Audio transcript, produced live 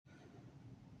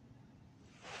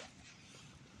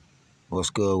What's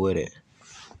good with it?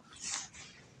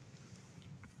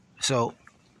 So,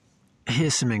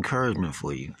 here's some encouragement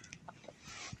for you.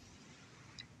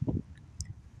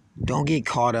 Don't get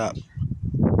caught up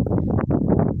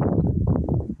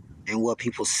in what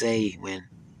people say when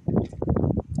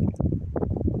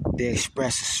they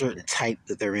express a certain type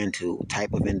that they're into,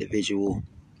 type of individual,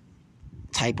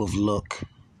 type of look,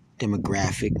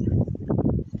 demographic,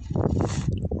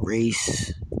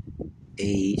 race,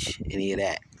 age, any of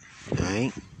that. All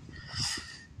right?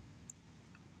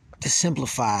 To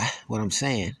simplify what I'm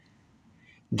saying,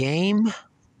 game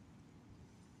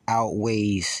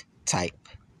outweighs type.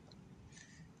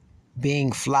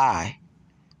 Being fly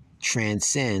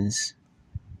transcends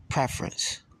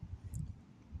preference.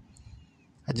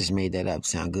 I just made that up.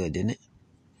 Sound good, didn't it?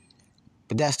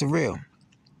 But that's the real.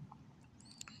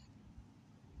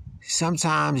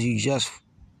 Sometimes you just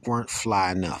weren't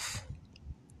fly enough.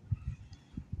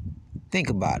 Think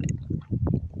about it.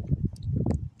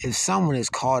 If someone is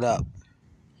caught up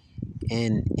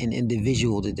in an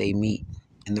individual that they meet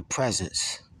in the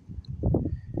presence,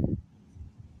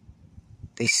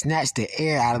 they snatch the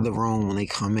air out of the room when they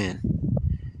come in.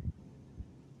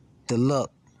 The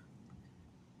look,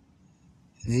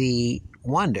 the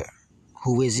wonder.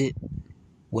 Who is it?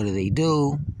 What do they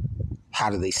do? How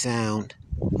do they sound?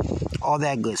 All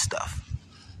that good stuff.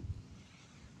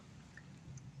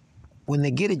 When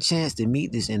they get a chance to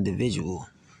meet this individual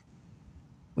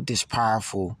with this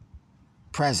powerful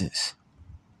presence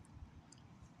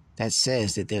that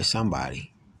says that there's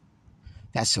somebody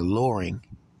that's alluring,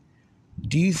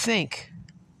 do you think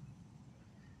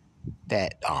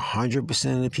that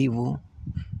 100% of the people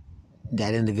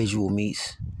that individual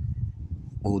meets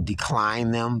will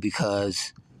decline them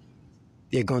because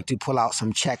they're going to pull out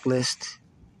some checklist,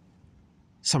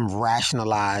 some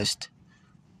rationalized,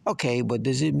 okay, but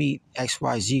does it meet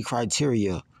XYZ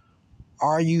criteria?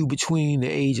 Are you between the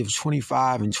age of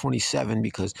 25 and 27?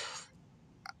 Because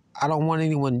I don't want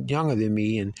anyone younger than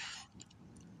me.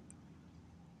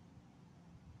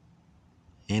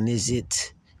 And is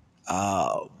it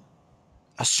a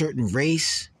certain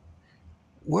race?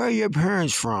 Where are your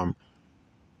parents from?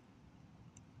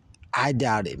 I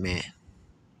doubt it, man.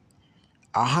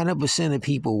 100% of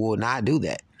people will not do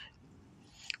that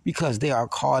because they are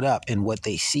caught up in what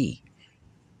they see.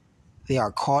 They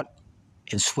are caught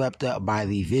and swept up by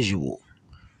the visual,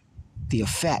 the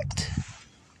effect.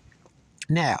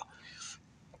 Now,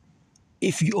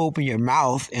 if you open your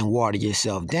mouth and water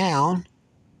yourself down,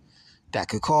 that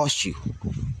could cost you.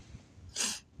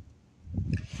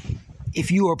 If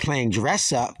you are playing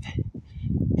dress up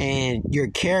and your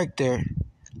character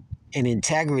and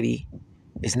integrity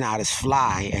is not as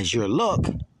fly as your look,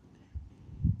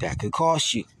 that could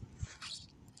cost you.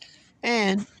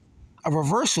 And a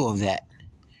reversal of that,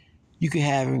 you can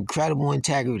have incredible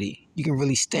integrity. You can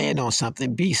really stand on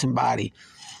something, be somebody,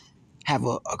 have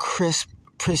a crisp,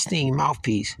 pristine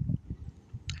mouthpiece.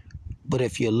 But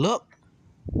if your look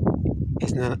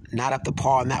is not up to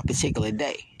par on that particular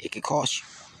day, it could cost you.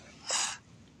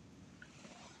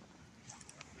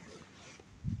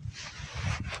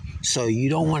 So you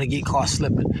don't want to get caught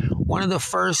slipping. One of the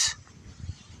first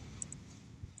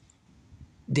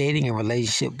dating and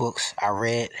relationship books I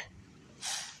read,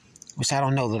 which I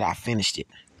don't know that I finished it,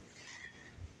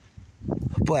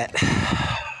 but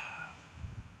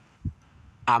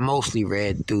I mostly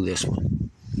read through this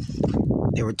one.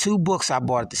 There were two books I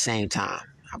bought at the same time.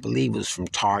 I believe it was from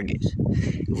Target.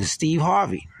 It was Steve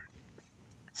Harvey.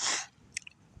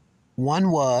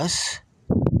 One was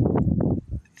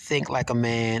Think Like a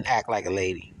Man, Act Like a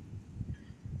Lady.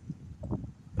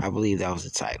 I believe that was the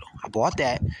title. I bought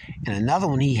that. And another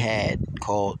one he had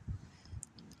called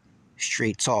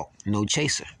Straight Talk, No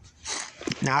Chaser.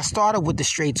 Now, I started with the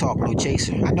Straight Talk, No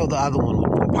Chaser. I know the other one was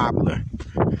more popular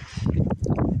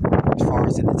as far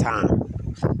as at the time.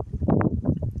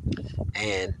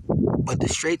 But the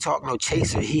Straight Talk, No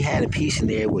Chaser, he had a piece in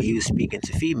there where he was speaking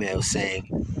to females saying,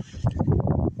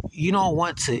 you don't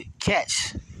want to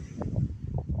catch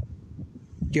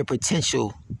your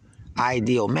potential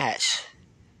ideal match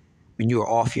when you are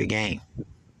off your game.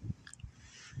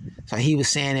 So he was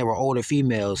saying there were older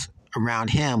females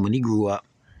around him when he grew up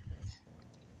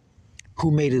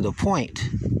who made it a point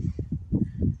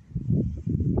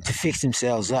to fix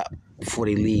themselves up before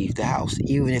they leave the house,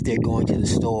 even if they're going to the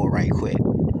store right quick.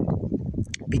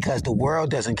 Because the world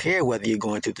doesn't care whether you're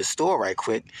going to the store right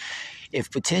quick.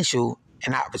 If potential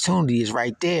and opportunity is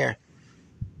right there,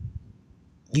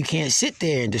 you can't sit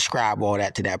there and describe all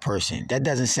that to that person. That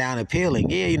doesn't sound appealing.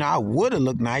 Yeah, I would have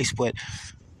looked nice, but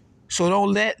so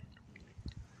don't let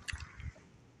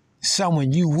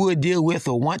someone you would deal with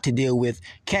or want to deal with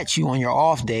catch you on your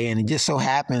off day, and it just so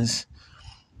happens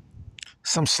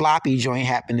some sloppy joint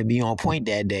happened to be on point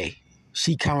that day.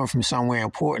 She coming from somewhere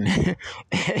important.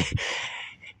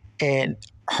 And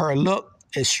her look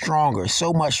is stronger,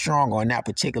 so much stronger on that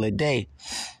particular day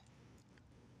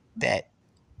that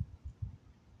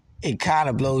it kind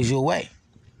of blows you away.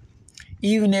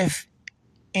 Even if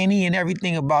any and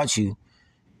everything about you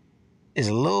is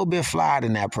a little bit flawed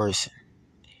in that person,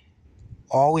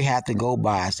 all we have to go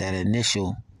by is that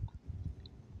initial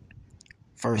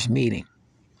first meeting.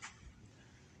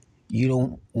 You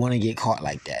don't want to get caught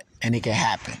like that. And it can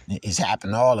happen. It's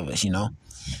happened to all of us, you know.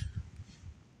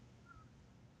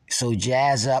 So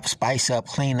jazz up, spice up,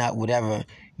 clean up whatever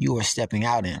you are stepping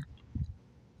out in.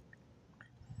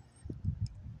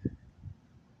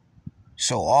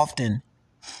 So often,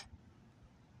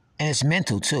 and it's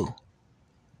mental too.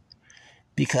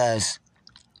 Because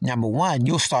number one,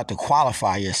 you'll start to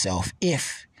qualify yourself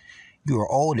if you're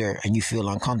older and you feel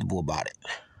uncomfortable about it.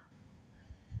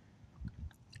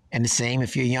 And the same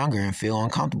if you're younger and feel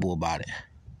uncomfortable about it.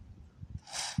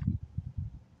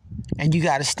 And you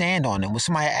got to stand on it. When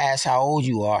somebody asks how old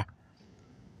you are,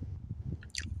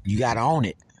 you got to own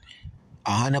it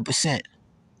 100%.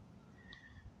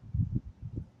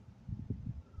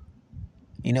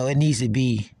 You know, it needs to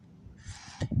be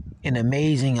an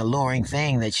amazing, alluring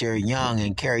thing that you're young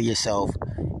and carry yourself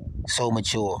so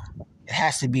mature. It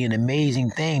has to be an amazing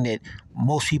thing that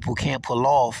most people can't pull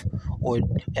off, or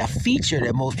a feature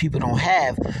that most people don't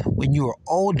have when you're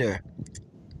older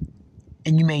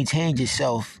and you maintain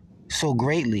yourself so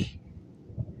greatly.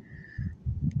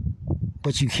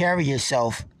 But you carry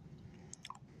yourself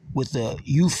with a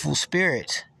youthful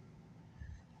spirit,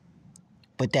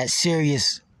 but that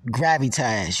serious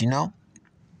gravitas, you know?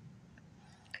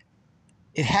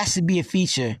 It has to be a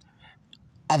feature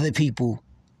other people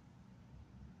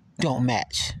don't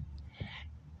match.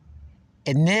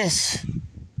 And this,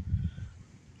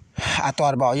 I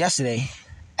thought about yesterday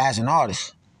as an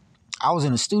artist. I was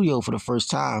in the studio for the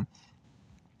first time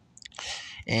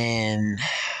in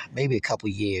maybe a couple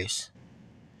years.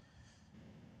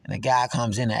 And a guy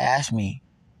comes in and asks me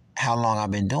how long I've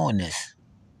been doing this.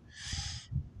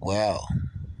 Well,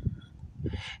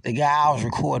 the guy I was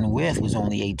recording with was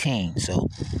only 18, so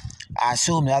I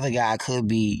assume the other guy could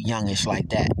be youngish like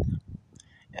that.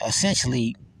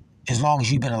 Essentially, as long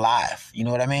as you've been alive, you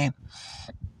know what I mean?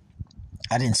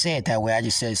 I didn't say it that way. I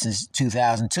just said since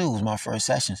 2002 was my first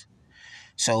sessions.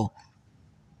 So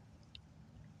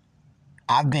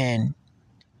I've been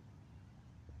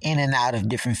in and out of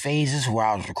different phases where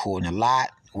I was recording a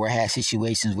lot, where I had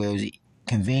situations where it was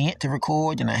convenient to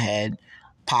record, and I had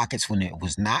pockets when it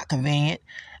was not convenient.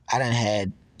 I done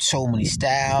had so many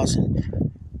styles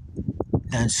and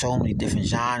done so many different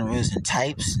genres and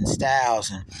types and styles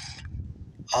and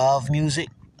of music.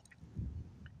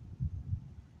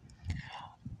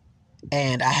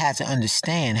 And I had to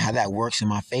understand how that works in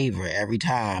my favor every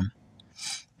time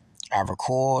I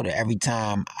record or every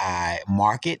time I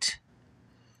market.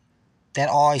 That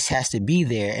always has to be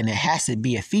there, and it has to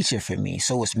be a feature for me.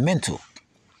 So it's mental.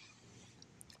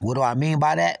 What do I mean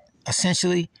by that?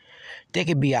 Essentially, there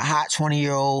could be a hot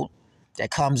 20-year-old that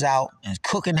comes out and is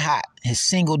cooking hot. His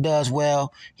single does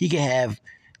well. He could have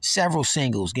several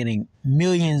singles getting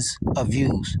millions of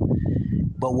views.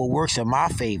 But what works in my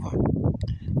favor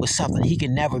with something he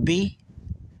can never be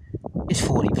is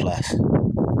 40 plus.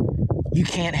 You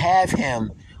can't have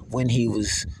him when he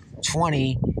was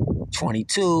 20,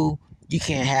 22. You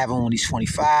can't have him when he's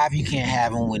 25. You can't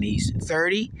have him when he's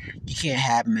 30. You can't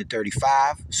have him at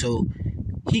 35. So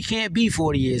he can't be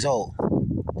 40 years old.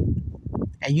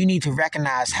 And you need to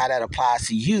recognize how that applies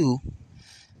to you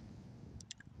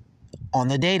on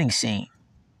the dating scene.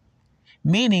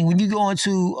 Meaning, when you go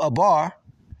into a bar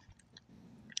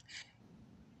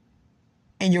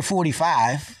and you're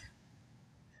 45,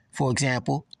 for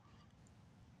example,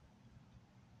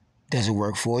 does it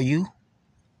work for you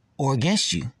or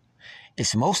against you?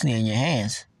 It's mostly in your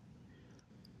hands,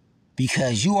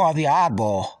 because you are the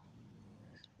oddball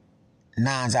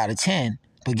 9 out of 10.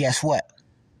 But guess what?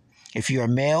 If you're a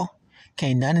male,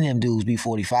 can't none of them dudes be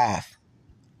 45.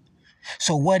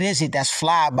 So what is it that's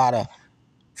fly about a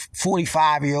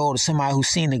 45-year-old or somebody who's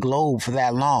seen the globe for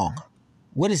that long?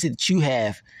 What is it that you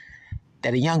have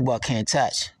that a young buck can't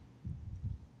touch?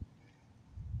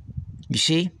 You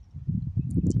see?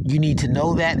 You need to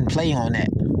know that and play on that.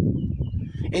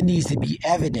 It needs to be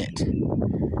evident.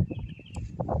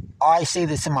 I say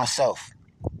this to myself.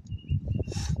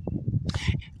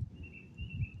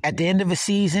 At the end of a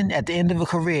season, at the end of a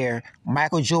career,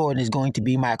 Michael Jordan is going to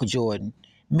be Michael Jordan.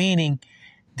 Meaning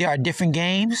There are different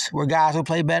games where guys will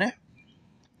play better.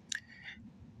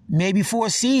 Maybe for a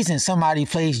season, somebody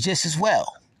plays just as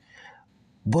well.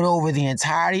 But over the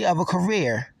entirety of a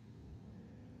career,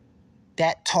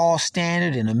 that tall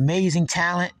standard and amazing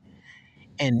talent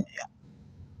and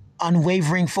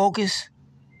unwavering focus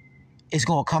is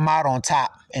going to come out on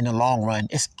top in the long run.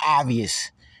 It's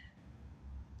obvious.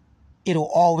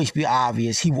 It'll always be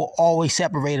obvious. He will always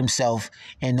separate himself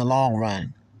in the long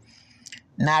run.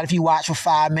 Not if you watch for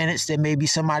 5 minutes, then maybe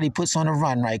somebody puts on a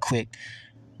run right quick.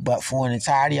 But for an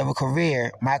entirety of a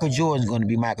career, Michael Jordan's going to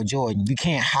be Michael Jordan. You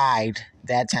can't hide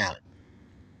that talent.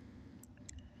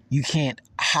 You can't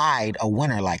hide a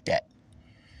winner like that.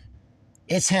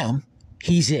 It's him.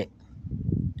 He's it.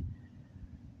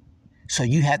 So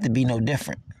you have to be no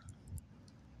different.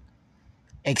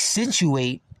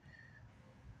 Accentuate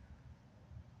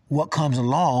what comes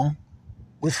along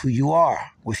with who you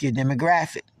are, with your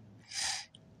demographic.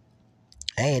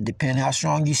 Hey, it depends how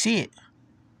strong you see it.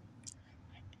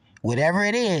 Whatever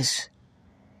it is,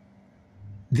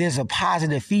 there's a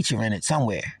positive feature in it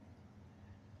somewhere.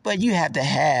 But you have to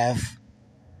have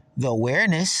the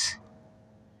awareness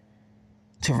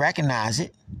to recognize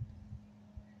it.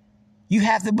 You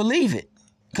have to believe it.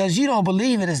 Because you don't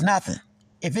believe it, it's nothing.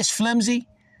 If it's flimsy,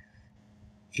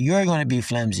 you're going to be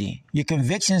flimsy. Your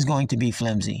conviction is going to be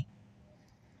flimsy.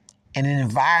 In an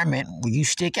environment where you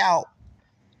stick out,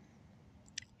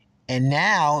 and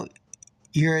now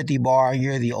you're at the bar,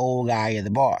 you're the old guy at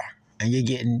the bar, and you're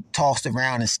getting tossed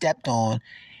around and stepped on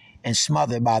and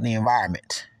smothered by the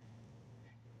environment.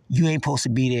 You ain't supposed to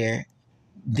be there.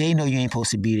 They know you ain't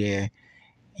supposed to be there.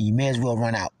 And you may as well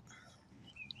run out.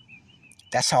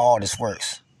 That's how all this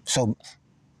works. So,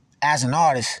 as an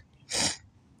artist,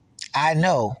 I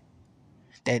know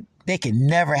that they can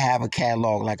never have a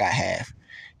catalog like I have.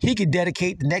 He could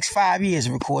dedicate the next 5 years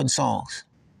to recording songs.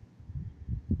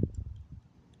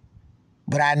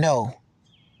 But I know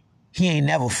he ain't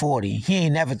never 40. He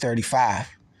ain't never 35.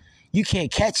 You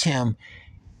can't catch him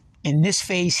in this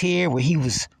phase here where he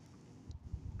was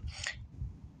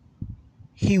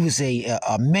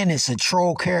a menace, a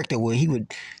troll character where he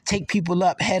would take people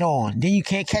up head on. Then you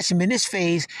can't catch him in this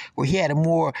phase where he had a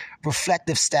more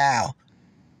reflective style,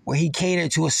 where he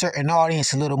catered to a certain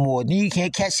audience a little more. Then you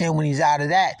can't catch him when he's out of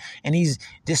that and he's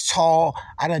this tall,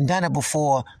 I done it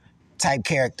before type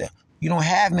character. You don't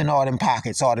have him in all them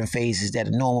pockets, all them phases that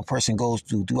a normal person goes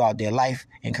through throughout their life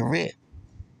and career.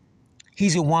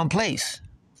 He's in one place.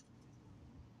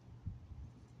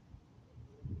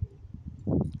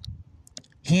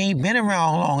 He ain't been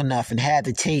around long enough and had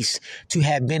the taste to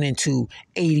have been into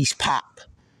 80s pop,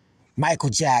 Michael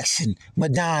Jackson,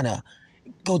 Madonna,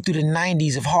 go through the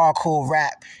 90s of hardcore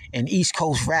rap and East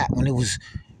Coast rap when it was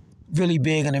really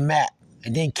big on the map,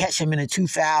 and then catch him in the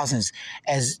 2000s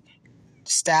as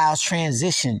styles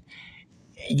transition.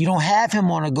 You don't have him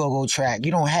on a go-go track.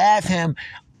 You don't have him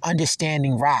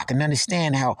understanding rock and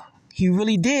understand how he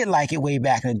really did like it way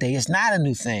back in the day. It's not a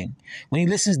new thing. When he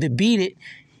listens to Beat It,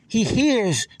 he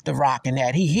hears the rock in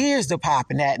that. He hears the pop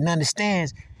in that and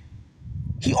understands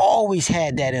he always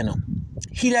had that in him.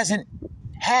 He doesn't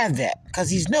have that because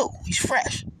he's new. He's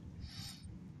fresh.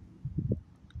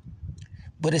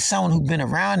 But as someone who's been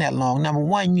around that long, number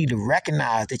one, you need to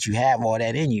recognize that you have all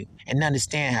that in you and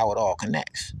understand how it all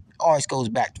connects. It always goes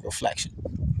back to reflection.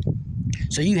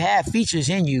 So you have features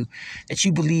in you that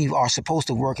you believe are supposed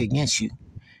to work against you.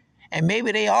 And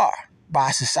maybe they are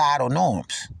by societal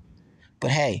norms. But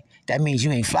hey, that means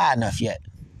you ain't fly enough yet.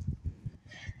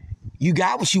 You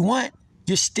got what you want.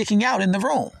 You're sticking out in the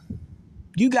room.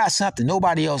 You got something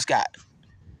nobody else got.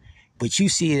 But you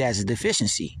see it as a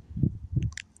deficiency.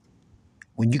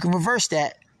 When you can reverse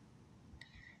that,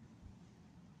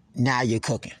 now you're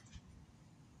cooking.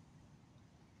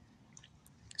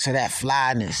 So that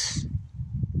flyness,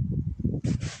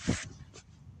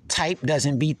 type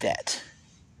doesn't beat that.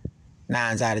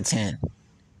 9 out of 10.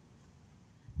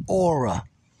 Aura,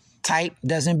 type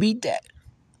doesn't beat that.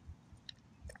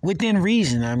 Within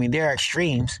reason, I mean, there are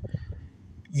extremes.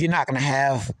 You're not going to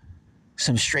have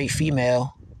some straight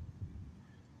female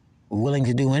willing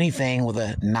to do anything with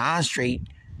a non-straight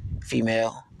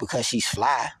female because she's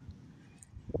fly.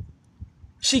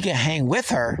 She can hang with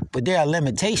her, but there are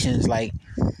limitations. Like,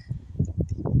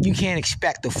 you can't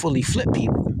expect to fully flip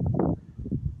people.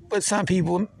 But some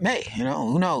people may,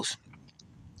 who knows?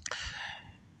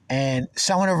 And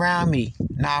someone around me,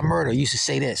 Nah Murder, used to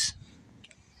say this.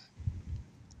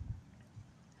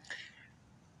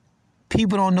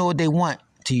 People don't know what they want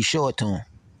till you show it to them.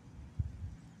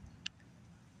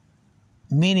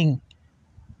 Meaning,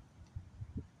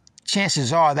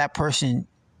 chances are that person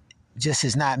just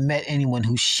has not met anyone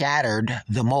who shattered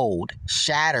the mold,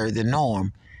 shattered the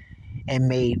norm, and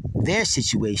made their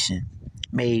situation,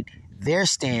 made their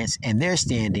stance and their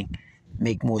standing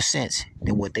make more sense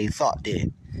than what they thought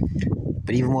did.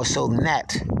 But even more so than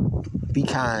that, be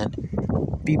kind,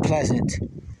 be pleasant,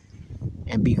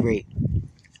 and be great.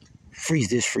 Freeze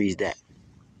this, freeze that.